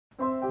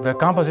The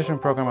composition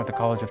program at the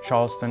College of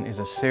Charleston is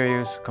a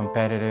serious,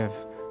 competitive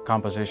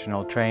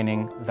compositional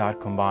training that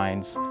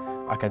combines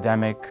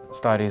academic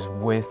studies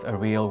with a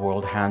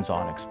real-world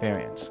hands-on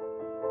experience.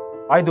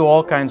 I do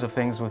all kinds of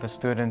things with the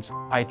students.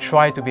 I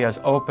try to be as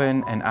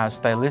open and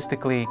as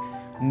stylistically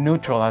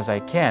neutral as I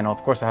can.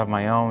 Of course, I have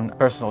my own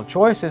personal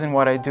choices in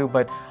what I do,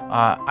 but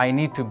I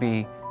need to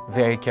be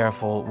very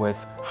careful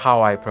with how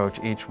I approach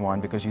each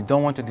one, because you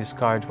don't want to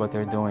discourage what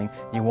they're doing.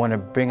 You want to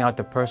bring out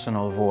the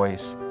personal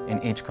voice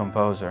in each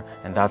composer,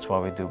 and that's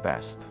what we do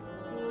best.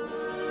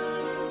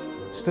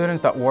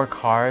 Students that work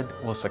hard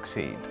will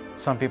succeed.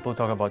 Some people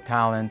talk about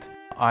talent.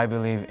 I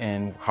believe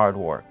in hard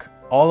work.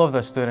 All of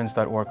the students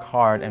that work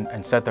hard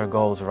and set their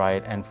goals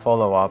right and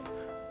follow up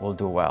will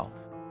do well.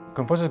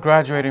 Composers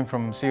graduating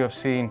from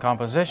CUFC in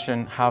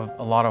composition have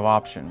a lot of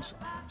options.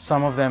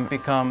 Some of them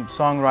become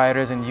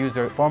songwriters and use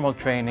their formal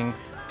training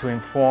to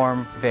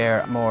inform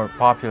their more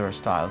popular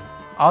styles.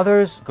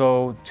 Others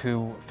go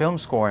to film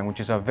scoring,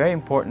 which is a very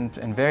important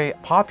and very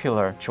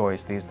popular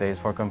choice these days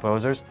for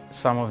composers.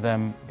 Some of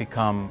them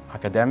become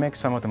academics,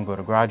 some of them go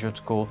to graduate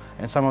school,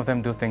 and some of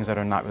them do things that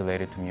are not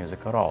related to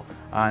music at all.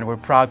 And we're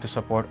proud to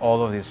support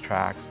all of these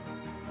tracks.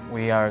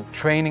 We are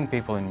training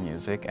people in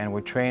music, and we're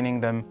training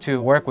them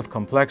to work with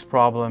complex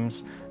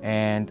problems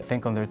and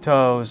think on their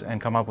toes and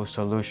come up with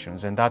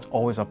solutions. And that's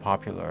always a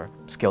popular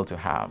skill to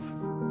have.